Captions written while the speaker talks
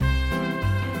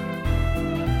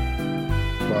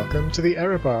Welcome to the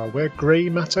Error Bar, where grey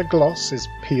matter gloss is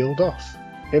peeled off.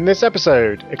 In this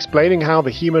episode, explaining how the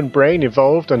human brain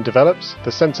evolved and develops,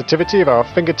 the sensitivity of our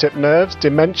fingertip nerves,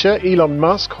 dementia, Elon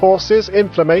Musk, horses,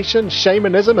 inflammation,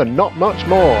 shamanism, and not much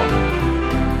more.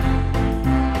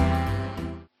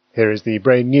 Here is the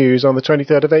brain news on the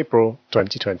 23rd of April,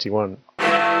 2021.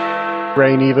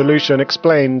 Brain Evolution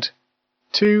Explained.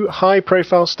 2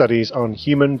 high-profile studies on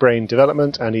human brain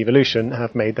development and evolution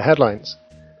have made the headlines.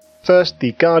 First,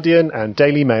 The Guardian and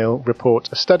Daily Mail report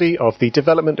a study of the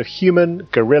development of human,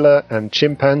 gorilla, and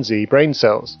chimpanzee brain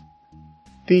cells.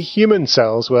 The human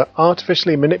cells were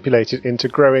artificially manipulated into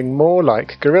growing more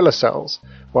like gorilla cells,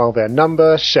 while their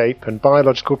number, shape, and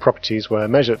biological properties were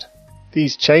measured.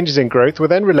 These changes in growth were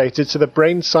then related to the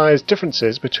brain size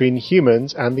differences between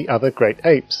humans and the other great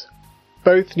apes.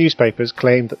 Both newspapers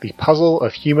claimed that the puzzle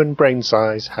of human brain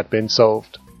size had been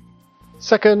solved.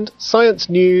 Second,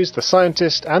 Science News, The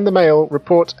Scientist, and The Mail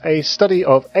report a study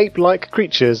of ape-like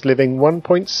creatures living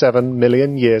 1.7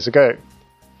 million years ago.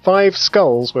 5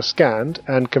 skulls were scanned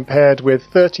and compared with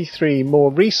 33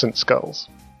 more recent skulls.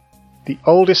 The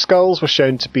oldest skulls were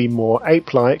shown to be more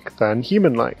ape-like than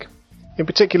human-like. In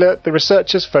particular, the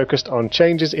researchers focused on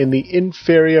changes in the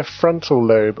inferior frontal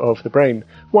lobe of the brain,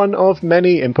 one of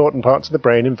many important parts of the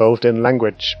brain involved in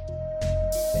language.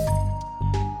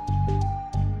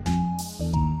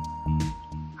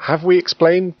 Have we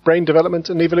explained brain development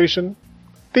and evolution?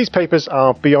 These papers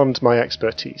are beyond my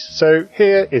expertise, so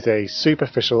here is a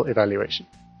superficial evaluation.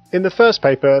 In the first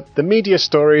paper, the media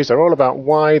stories are all about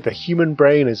why the human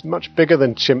brain is much bigger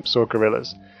than chimps or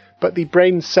gorillas, but the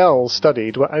brain cells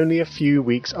studied were only a few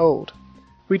weeks old.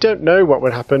 We don't know what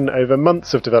would happen over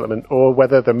months of development or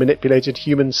whether the manipulated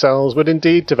human cells would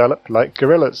indeed develop like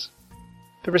gorillas.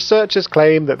 The researchers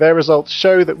claim that their results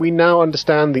show that we now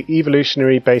understand the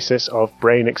evolutionary basis of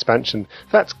brain expansion.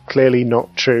 That's clearly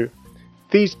not true.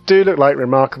 These do look like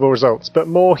remarkable results, but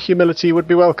more humility would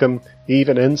be welcome,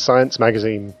 even in Science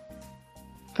magazine.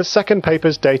 The second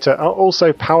paper's data are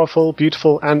also powerful,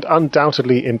 beautiful, and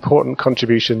undoubtedly important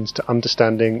contributions to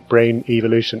understanding brain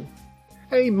evolution.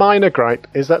 A minor gripe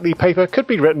is that the paper could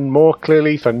be written more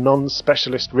clearly for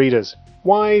non-specialist readers.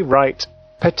 Why write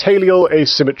 "Patelial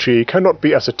asymmetry cannot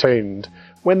be ascertained"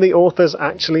 when the authors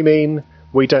actually mean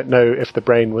 "we don't know if the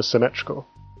brain was symmetrical"?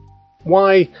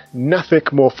 Why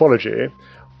gnathic morphology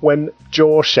when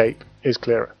jaw shape is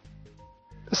clearer?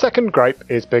 The second gripe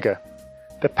is bigger.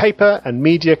 The paper and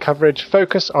media coverage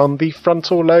focus on the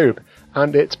frontal lobe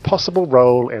and its possible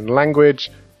role in language,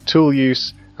 tool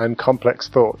use, and complex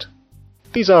thought.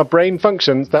 These are brain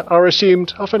functions that are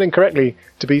assumed, often incorrectly,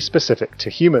 to be specific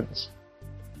to humans.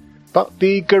 But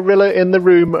the gorilla in the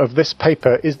room of this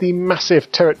paper is the massive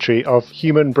territory of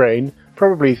human brain,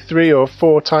 probably 3 or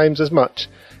 4 times as much,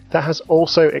 that has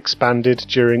also expanded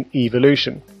during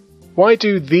evolution. Why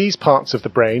do these parts of the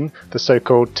brain, the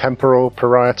so-called temporal,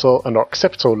 parietal, and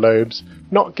occipital lobes,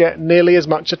 not get nearly as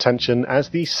much attention as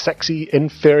the sexy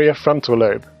inferior frontal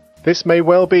lobe? This may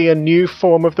well be a new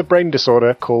form of the brain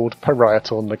disorder called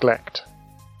parietal neglect.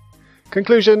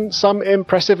 Conclusion: some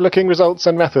impressive-looking results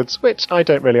and methods, which I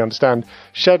don't really understand,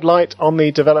 shed light on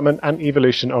the development and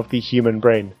evolution of the human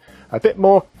brain. A bit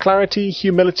more clarity,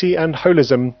 humility, and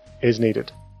holism is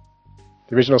needed.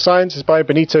 The original science is by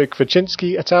Benito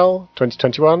Kwiatkowski et al.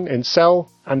 2021 in Cell,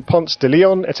 and Ponce de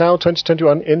Leon et al.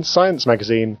 2021 in Science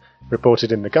magazine,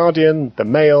 reported in The Guardian, The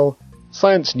Mail,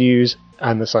 Science News,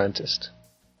 and The Scientist.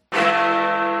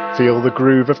 Feel the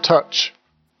groove of touch.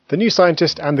 The New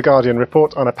Scientist and The Guardian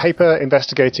report on a paper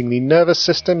investigating the nervous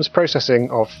system's processing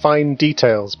of fine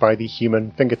details by the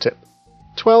human fingertip.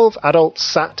 12 adults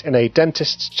sat in a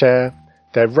dentist's chair,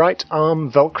 their right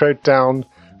arm velcroed down,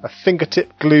 a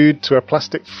fingertip glued to a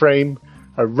plastic frame,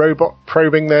 a robot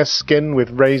probing their skin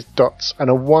with raised dots, and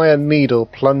a wire needle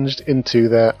plunged into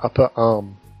their upper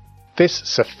arm. This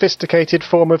sophisticated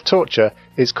form of torture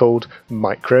is called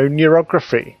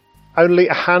microneurography. Only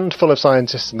a handful of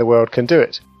scientists in the world can do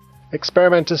it.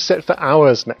 Experimenters sit for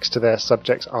hours next to their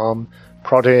subject's arm,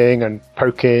 prodding and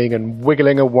poking and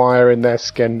wiggling a wire in their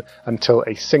skin until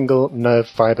a single nerve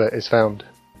fibre is found.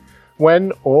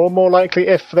 When, or more likely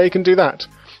if, they can do that,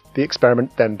 the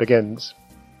experiment then begins.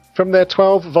 From their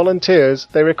 12 volunteers,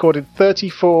 they recorded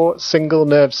 34 single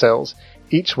nerve cells,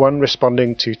 each one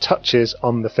responding to touches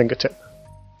on the fingertip.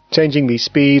 Changing the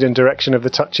speed and direction of the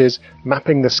touches,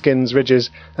 mapping the skin's ridges,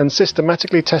 and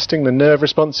systematically testing the nerve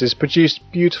responses produced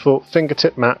beautiful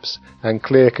fingertip maps and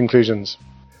clear conclusions.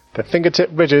 The fingertip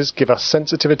ridges give us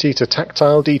sensitivity to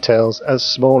tactile details as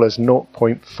small as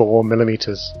 0.4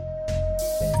 millimeters.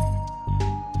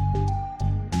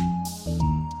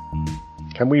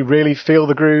 Can we really feel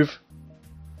the groove?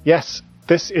 Yes,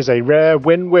 this is a rare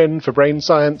win-win for brain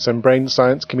science and brain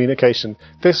science communication.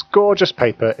 This gorgeous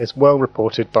paper is well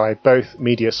reported by both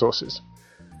media sources.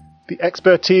 The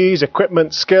expertise,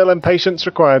 equipment, skill and patience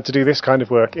required to do this kind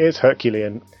of work is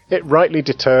Herculean. It rightly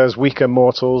deters weaker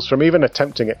mortals from even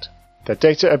attempting it. The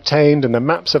data obtained and the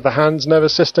maps of the hand's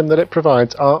nervous system that it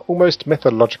provides are almost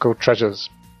mythological treasures.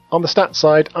 On the stats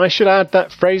side, I should add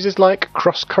that phrases like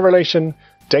cross-correlation,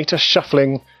 data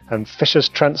shuffling, and Fisher's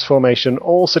transformation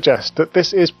all suggest that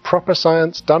this is proper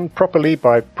science done properly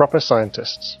by proper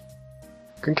scientists.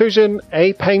 Conclusion: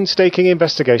 a painstaking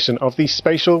investigation of the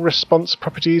spatial response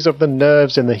properties of the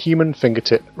nerves in the human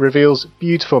fingertip reveals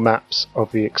beautiful maps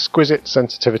of the exquisite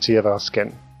sensitivity of our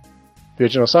skin. The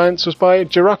original science was by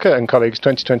Jiraka and colleagues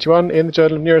 2021 in the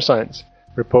Journal of Neuroscience,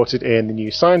 reported in The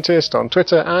New Scientist on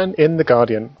Twitter and in The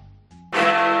Guardian.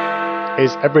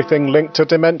 Is everything linked to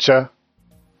dementia?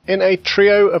 In a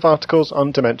trio of articles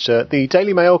on dementia, the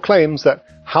Daily Mail claims that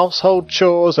household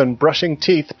chores and brushing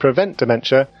teeth prevent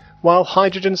dementia, while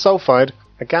hydrogen sulfide,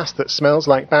 a gas that smells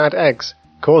like bad eggs,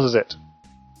 causes it.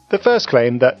 The first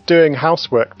claim that doing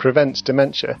housework prevents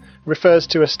dementia refers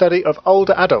to a study of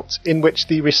older adults in which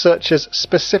the researchers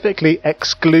specifically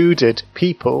excluded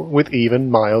people with even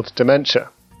mild dementia.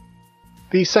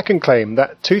 The second claim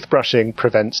that toothbrushing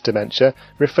prevents dementia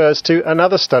refers to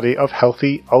another study of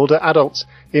healthy older adults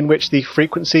in which the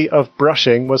frequency of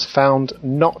brushing was found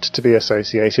not to be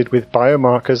associated with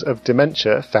biomarkers of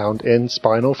dementia found in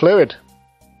spinal fluid.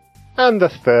 And the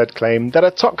third claim that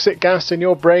a toxic gas in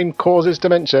your brain causes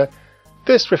dementia.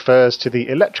 This refers to the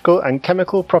electrical and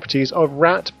chemical properties of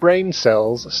rat brain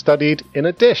cells studied in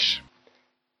a dish.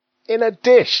 In a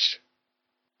dish!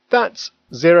 That's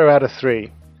 0 out of 3.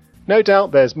 No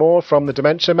doubt there's more from the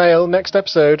Dementia Mail next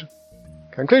episode.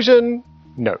 Conclusion: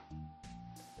 no.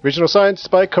 Original science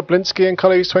by Koblinski and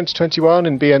colleagues 2021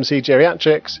 in BMC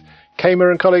Geriatrics, Kamer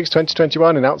and colleagues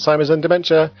 2021 in Alzheimer's and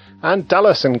Dementia, and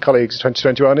Dallas and colleagues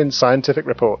 2021 in Scientific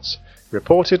Reports.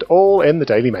 Reported all in the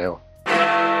Daily Mail.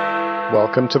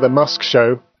 Welcome to the Musk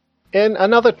Show. In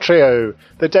another trio,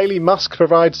 the Daily Musk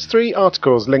provides 3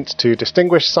 articles linked to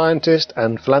distinguished scientist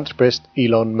and philanthropist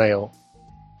Elon Mail.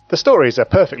 The stories are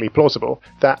perfectly plausible,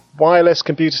 that wireless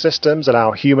computer systems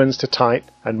allow humans to type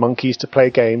and monkeys to play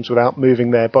games without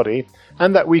moving their body,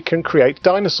 and that we can create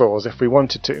dinosaurs if we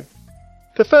wanted to.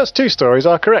 The first 2 stories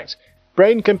are correct.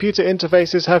 Brain-computer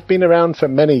interfaces have been around for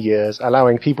many years,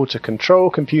 allowing people to control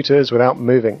computers without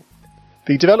moving.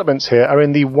 The developments here are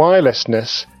in the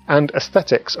wirelessness and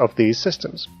aesthetics of these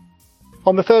systems.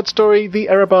 On the third story, the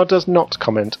error bar does not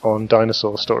comment on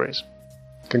dinosaur stories.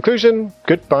 Conclusion: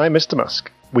 goodbye, Mr.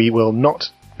 Musk. We will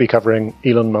not be covering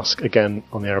Elon Musk again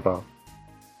on the error bar.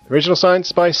 Original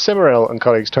science by Simarel and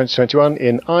colleagues 2021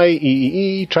 in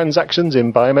IEEE Transactions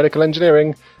in Biomedical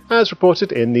Engineering, as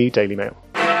reported in the Daily Mail.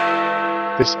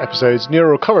 This episode's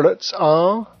neural correlates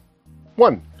are: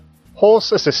 1.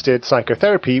 Horse-assisted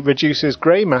psychotherapy reduces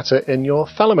grey matter in your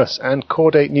thalamus and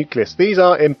caudate nucleus. These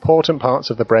are important parts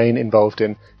of the brain involved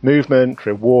in movement,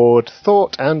 reward,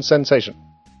 thought and sensation.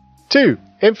 2.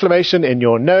 Inflammation in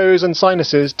your nose and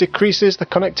sinuses decreases the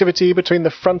connectivity between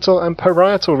the frontal and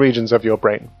parietal regions of your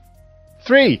brain.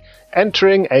 3.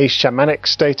 Entering a shamanic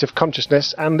state of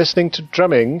consciousness and listening to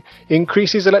drumming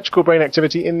increases electrical brain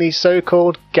activity in the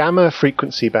so-called gamma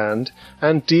frequency band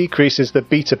and decreases the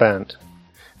beta band.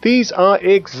 These are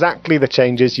exactly the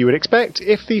changes you would expect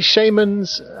if the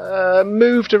shamans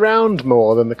moved around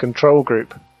more than the control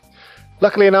group.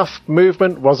 Luckily enough,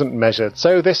 movement wasn't measured,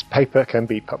 so this paper can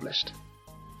be published.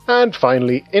 And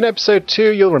finally, in episode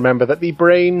 2 you'll remember that the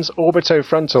brain's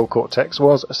orbitofrontal cortex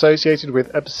was associated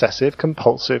with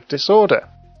obsessive-compulsive disorder.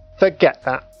 Forget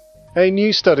that. A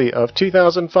new study of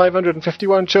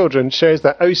 2,551 children shows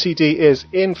that OCD is,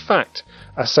 in fact,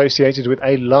 associated with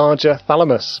a larger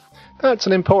thalamus. That's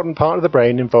an important part of the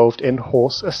brain involved in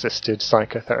horse-assisted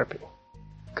psychotherapy.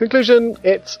 Conclusion: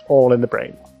 it's all in the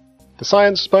brain. The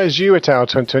science by Zhu et al.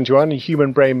 2021 in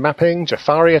human brain mapping,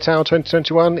 Jafari et al.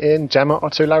 2021 in JAMA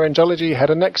otolaryngology,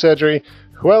 head and neck surgery,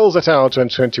 Wells et al.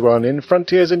 2021 in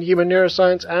Frontiers in Human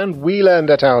Neuroscience, and Wieland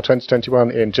et al.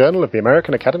 2021 in Journal of the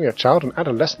American Academy of Child and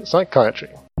Adolescent Psychiatry.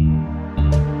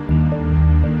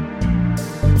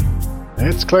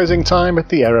 It's closing time at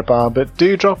the error bar, but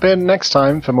do drop in next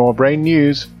time for more brain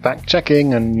news,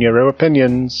 fact-checking and neuro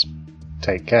opinions.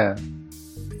 Take care.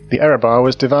 The Error Bar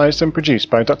was devised and produced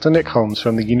by Dr. Nick Holmes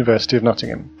from the University of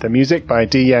Nottingham. The music by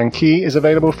D. Yang Key is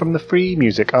available from the Free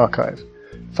Music Archive.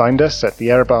 Find us at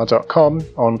theerrorbar.com,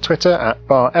 on Twitter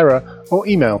 @barerror, or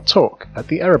email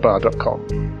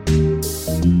talk@theerrorbar.com.